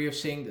poignant way of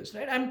saying this,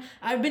 right?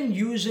 I've been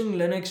using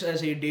Linux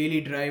as a daily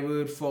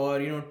driver for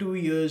 2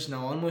 years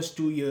now, almost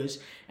 2 years,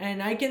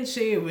 and I can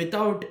say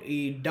without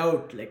a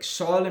doubt, like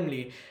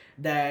solemnly,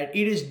 that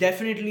it is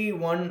definitely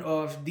one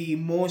of the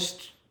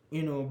most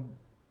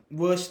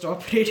worst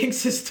operating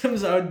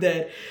systems out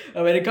there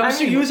when it comes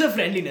to user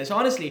friendliness.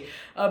 Honestly,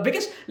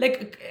 because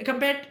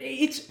compared,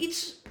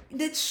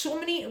 there's so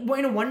many.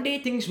 One day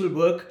things will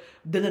work.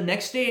 Then the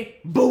next day,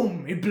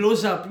 boom, it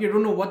blows up. You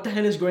don't know what the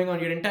hell is going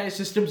on. Your entire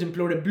system's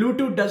imploded.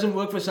 Bluetooth doesn't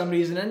work for some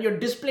reason, and your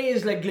display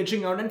is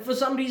glitching out. And for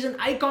some reason,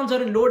 icons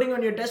aren't loading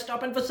on your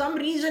desktop. And for some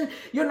reason,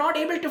 you're not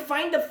able to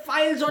find the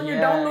files on your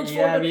downloads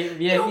folder.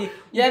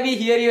 We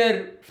hear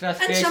your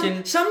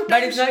frustration. Sometimes,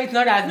 but it's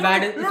not as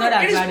bad. It's not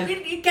as bad.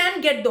 It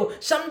can get though.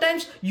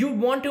 Sometimes you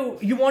want to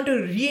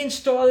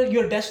reinstall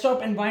your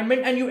desktop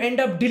environment, and you end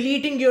up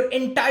deleting your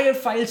entire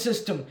file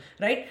system.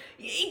 Right?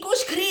 It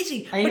goes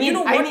crazy.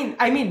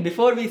 I mean,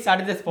 before we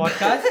started this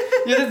podcast,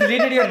 you just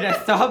deleted your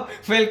desktop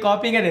while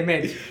copying an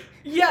image.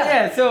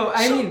 Yeah. So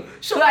I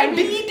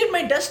deleted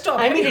my desktop.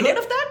 Have you heard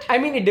of that? I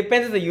mean, it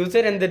depends on the user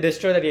and the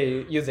distro that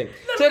you're using.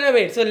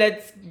 So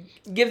let's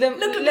give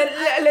them.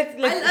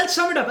 I'll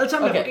sum it up.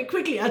 Okay,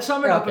 quickly. I'll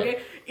sum it up.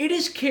 Okay. It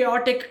is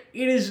chaotic.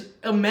 It is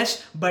a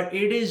mess, but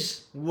it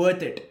is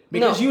worth it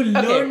because you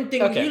learn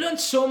things. Okay. You learn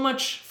so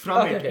much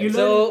from it.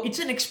 Okay. It's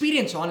an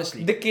experience,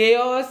 honestly. The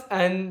chaos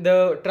and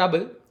the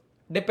trouble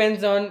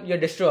depends on your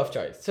distro of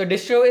choice. So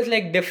distro is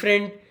like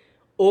different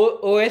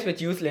OS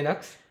which use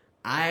Linux.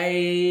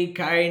 I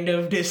kind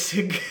of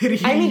disagree.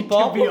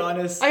 To be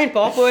honest.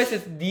 Pop OS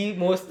is the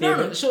most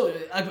stable. No. So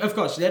of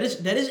course there is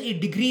a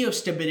degree of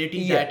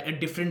stability that a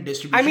different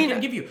distribution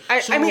can give you.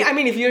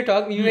 If you're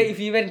talking, if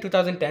you were in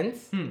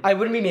 2010s, I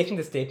wouldn't be making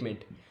this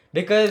statement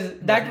because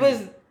that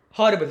was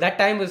horrible. That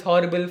time was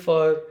horrible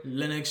for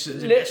Linux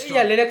as a desktop.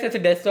 Yeah, Linux as a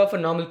desktop for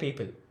normal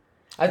people.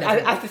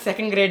 As the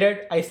second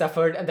grader, I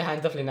suffered at the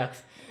hands of Linux.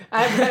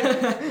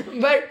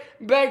 But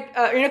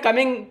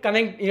coming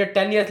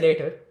 10 years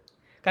later,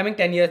 coming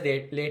 10 years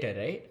later,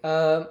 right?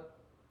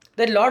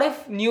 There are a lot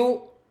of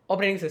new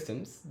operating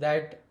systems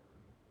that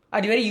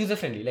are very user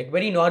friendly, like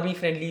very normie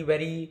friendly,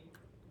 very,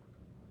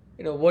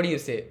 what do you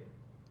say?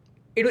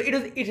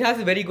 It has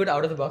a very good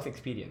out of the box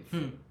experience.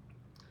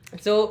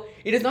 So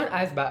it is not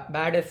as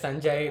bad as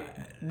Sanjay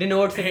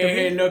denotes it to be.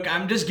 Hey, look,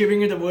 I'm just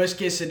giving you the worst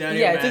case scenario.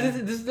 Yeah, man.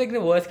 so this is like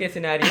the worst case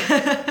scenario.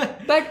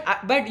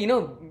 but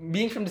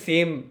being from the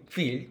same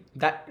field,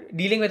 that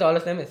dealing with all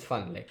of them is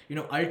fun. Like,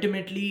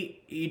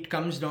 Ultimately it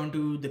comes down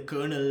to the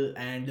kernel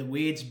and the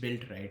way it's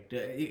built, right?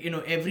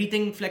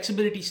 Everything,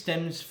 flexibility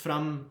stems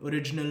from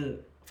original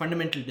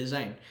fundamental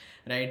design,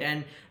 right?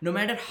 And no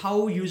matter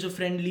how user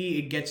friendly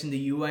it gets in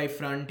the UI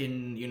front,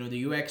 in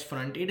the UX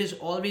front, it is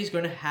always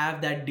going to have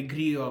that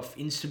degree of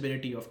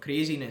instability, of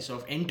craziness,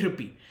 of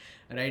entropy,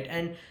 right?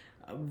 And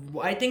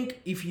I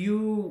think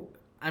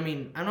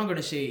I'm not going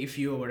to say if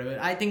you or whatever.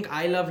 I think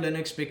I love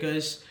Linux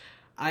because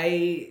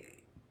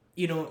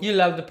you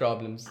love the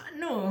problems.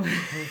 No.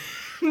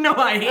 No,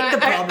 I hate the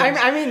problems.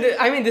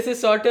 I mean, this is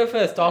sort of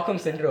a Stockholm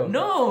syndrome.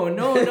 No.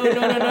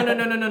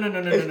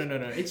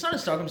 It's not a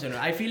Stockholm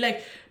syndrome. I feel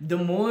like the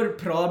more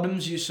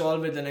problems you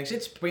solve with Linux,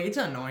 it's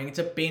annoying. It's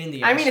a pain in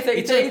the ass. I mean,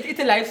 it's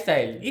a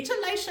lifestyle. It's a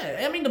lifestyle.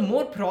 I mean, the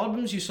more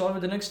problems you solve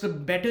with Linux, the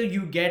better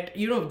you get.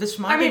 The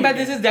smarter. I mean, you but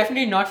get. this is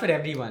definitely not for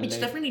everyone. It's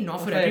definitely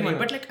not for everyone.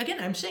 But like again,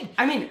 I'm saying.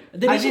 I mean,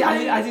 as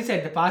you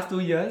said, the past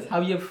 2 years,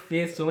 how you have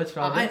faced so much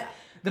problems.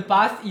 The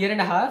past year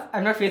and a half,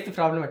 I've not faced the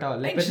problem at all.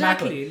 Like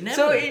exactly. With Mac.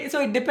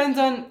 So it depends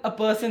on a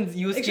person's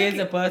use case,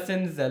 a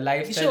person's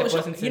lifestyle, a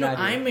person's scenario.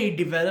 I'm a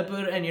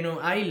developer, and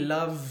I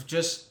love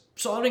just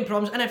solving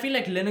problems, and I feel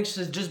like Linux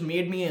has just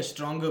made me a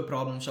stronger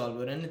problem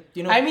solver. And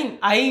I mean,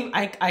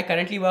 I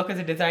currently work as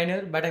a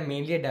designer, but I'm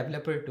mainly a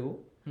developer too.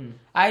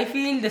 I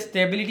feel the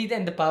stability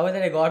and the power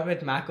that I got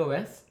with Mac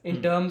OS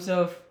in terms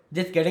of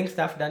just getting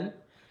stuff done,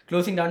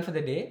 closing down for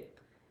the day.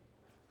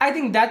 I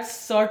think that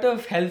sort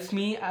of helps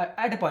me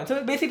at a point.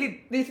 So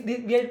basically,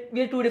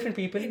 we are two different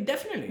people.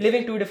 Definitely.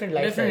 Living two different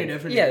lives.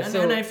 Definitely. Yeah,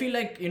 and I feel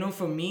like,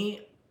 for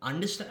me,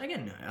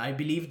 I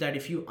believe that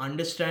if you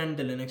understand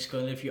the Linux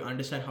kernel, if you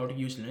understand how to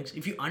use Linux,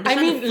 if you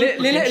understand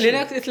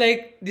Linux is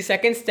like the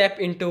second step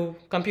into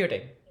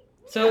computing.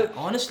 So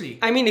honestly.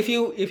 I mean, if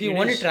you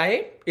want to try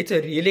it, it's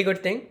a really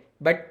good thing.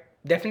 But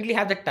definitely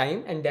have the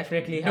time and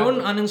definitely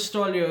don't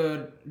uninstall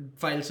your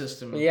file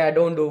system. Yeah,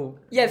 don't do.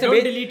 Yeah, so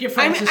don't delete your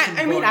file system.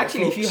 I mean,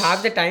 actually, if you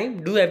have the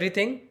time, do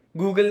everything.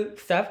 Google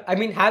stuff. I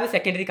mean, have a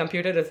secondary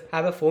computer,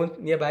 have a phone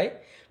nearby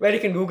where you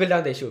can Google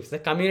down the issues. The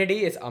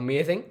community is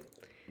amazing.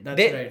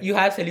 That's right. You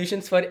have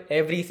solutions for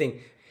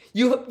everything.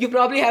 You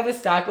probably have a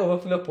Stack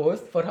Overflow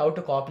post for how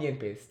to copy and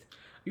paste.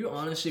 You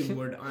honestly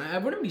would. I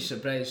wouldn't be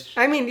surprised.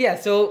 I mean, yeah.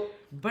 So,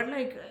 but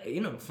like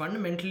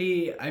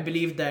fundamentally, I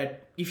believe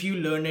that if you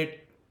learn it,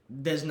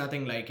 there's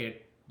nothing like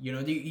it.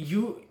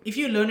 If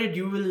you learn it,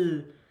 you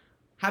will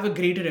have a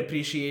greater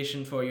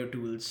appreciation for your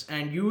tools,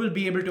 and you will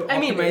be able to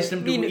optimize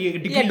them to a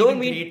degree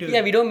greater.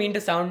 Yeah, we don't mean to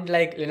sound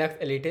like Linux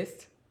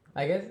elitist,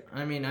 I guess.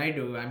 I mean, I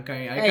do. I'm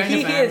kind of.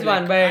 He is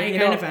one, but I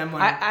kind of am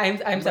one.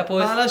 I'm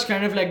supposed. Bala's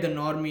kind of like the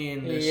normie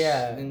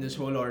in this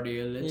whole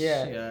ordeal.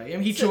 I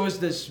mean, he chose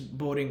this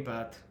boring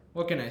path.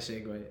 What can I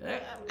say,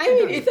 guy? I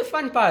mean, it's a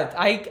fun path.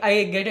 I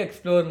get to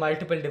explore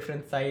multiple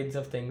different sides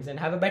of things and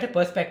have a better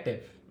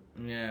perspective.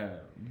 Yeah,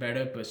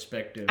 better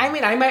perspective. I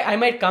mean, I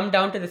might come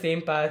down to the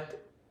same path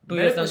 2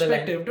 years down the line.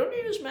 Perspective. Don't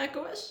you use Mac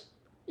OS?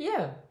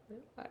 Yeah.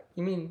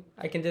 You mean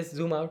I can just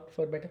zoom out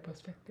for better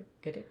perspective?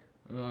 Get it?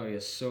 Oh,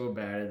 you're so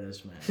bad at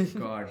this, man.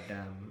 God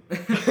damn.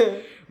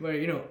 But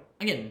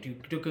again,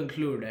 to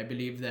conclude, I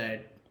believe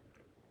that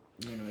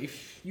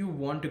if you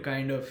want to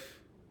kind of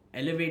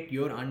elevate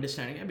your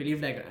understanding, I believe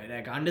like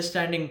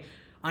understanding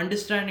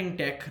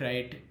tech,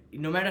 right?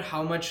 No matter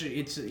how much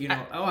it's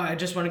I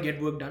just want to get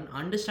work done.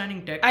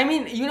 Understanding tech. I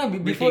mean,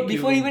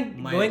 before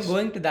even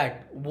going to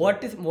that,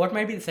 what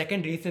might be the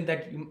second reason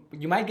that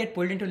you might get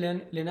pulled into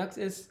Linux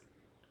is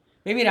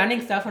maybe running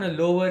stuff on a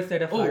lower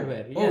set of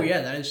hardware. Yeah. Oh yeah,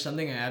 that is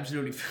something I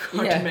absolutely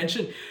forgot to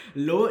mention.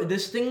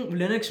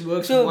 Linux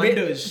works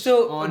wonders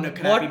on a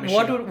crappy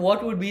machine.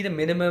 What would be the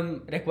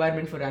minimum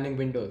requirement for running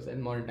Windows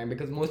in modern time?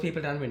 Because most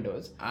people run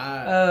Windows.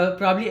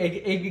 Probably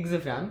 8 gigs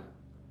of RAM.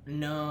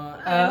 No,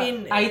 I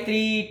mean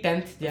i3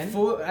 10th gen.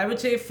 I would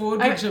say 4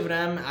 gigs of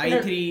RAM.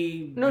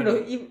 i3. No,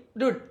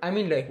 dude. I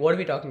mean, like, what are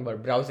we talking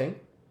about? Browsing,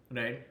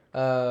 right?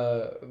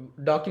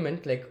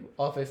 Document like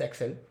Office,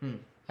 Excel,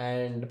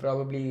 and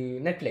probably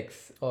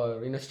Netflix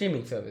or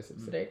streaming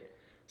services, right?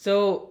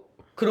 So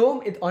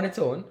Chrome on its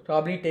own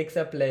probably takes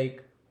up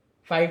like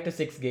 5 to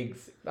 6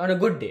 gigs on a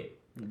good day.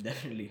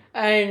 Definitely.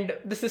 And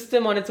the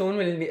system on its own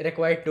will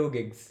require 2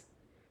 gigs.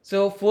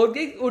 So 4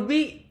 gigs would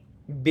be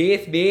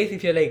base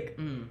if you're like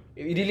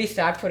really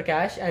strapped for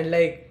cash and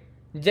like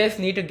just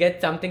need to get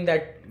something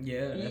that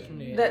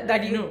definitely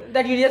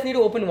that you just need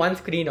to open one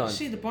screen on.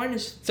 See, the point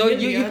is, so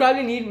you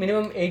probably need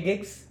minimum 8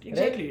 gigs,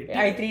 exactly,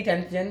 right? i3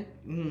 10th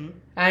gen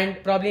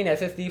and probably an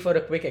SSD for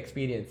a quick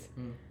experience.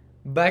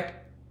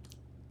 But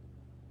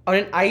on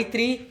an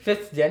i3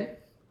 5th gen,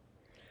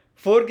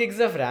 4 gigs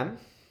of RAM,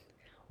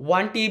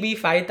 1 TB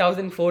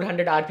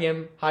 5400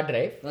 RPM hard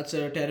drive. That's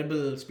a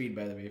terrible speed,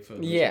 by the way, for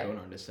those Yeah. who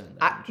don't understand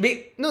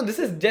that. No, this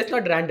is just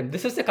not random.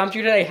 This is the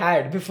computer I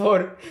had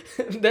before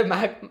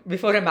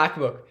before a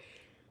MacBook.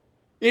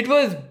 It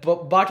was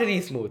buttery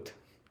smooth.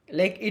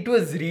 Like, it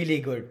was really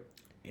good.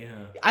 Yeah.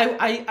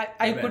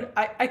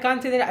 I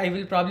can't say that I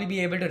will probably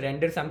be able to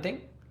render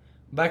something,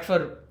 but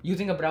for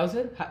using a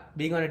browser,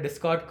 being on a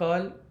Discord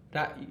call,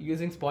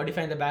 using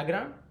Spotify in the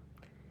background.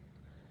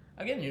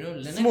 Again,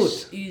 Linux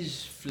Smooth.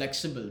 is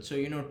flexible. So,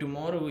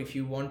 tomorrow if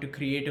you want to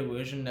create a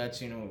version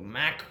that's,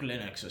 Mac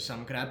Linux or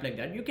some crap like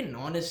that, you can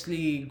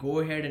honestly go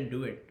ahead and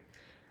do it.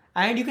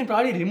 And you can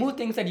probably remove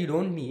things that you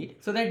don't need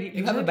so that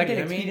you have a better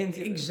experience.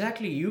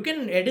 Exactly. You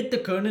can edit the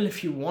kernel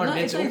if you want. No,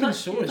 it's open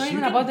source. It's not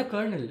even about the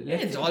kernel. Yeah,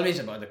 it's always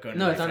about the kernel.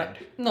 No, it's my not.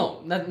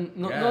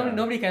 friend.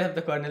 Nobody cares about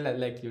the kernel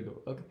like you do.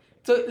 Okay.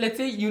 So let's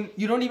say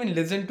you don't even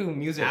listen to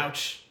music.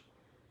 Ouch.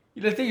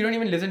 Let's say you don't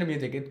even listen to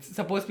music. It's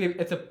supposed to be.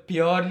 It's a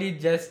purely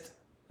just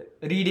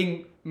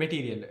reading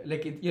material.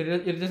 Like you're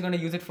just gonna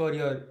use it for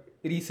your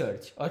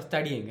research or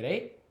studying,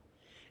 right?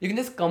 You can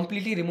just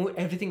completely remove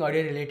everything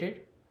audio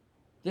related,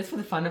 just for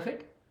the fun of it,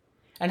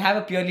 and have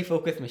a purely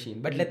focused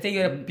machine. But let's say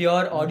you're a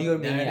pure audio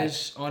maniac. That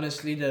is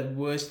honestly the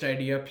worst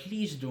idea.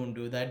 Please don't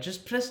do that.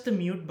 Just press the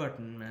mute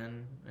button,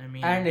 man. I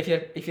mean. And if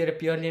you're a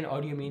purely an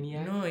audio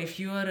maniac. No, if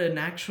you are an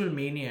actual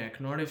maniac,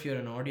 not if you're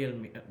an audio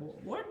maniac.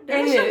 What?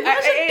 Anyway,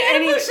 That's a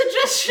terrible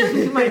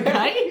suggestion, my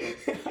guy.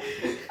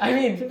 I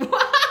mean,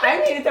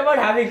 it's about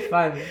having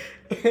fun.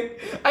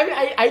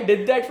 I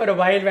did that for a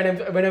while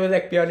when I was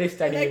like purely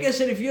studying. Like I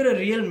said, if you're a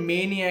real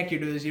maniac, you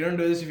do this. You don't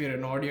do this if you're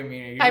an audio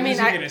maniac. You do this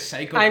if you're a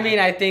psychopath.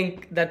 I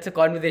think that's a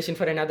conversation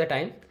for another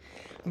time.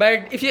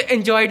 But if you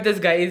enjoyed this,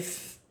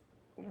 guys,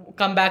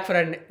 come back for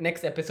our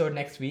next episode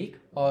next week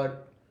or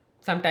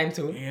sometime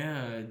soon.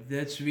 Yeah,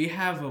 we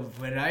have a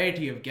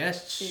variety of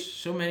guests.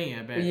 So many,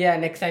 I bet. Yeah,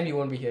 next time you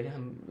won't be here.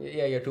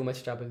 You're too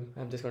much trouble.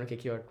 I'm just gonna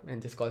kick you out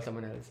and just call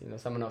someone else.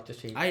 Someone off the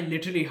street. I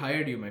literally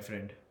hired you, my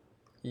friend.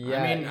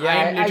 Yeah,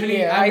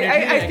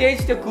 I I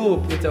staged a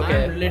coup. It's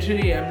okay. I'm like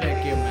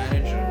your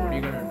manager. What are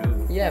you gonna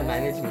do? Yeah,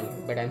 manage me,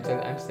 but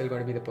I'm still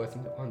going to be the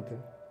person on the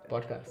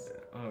podcast.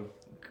 Oh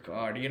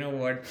God, you know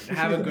what?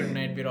 Have a good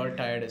night. We're all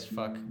tired as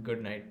fuck.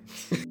 Good night.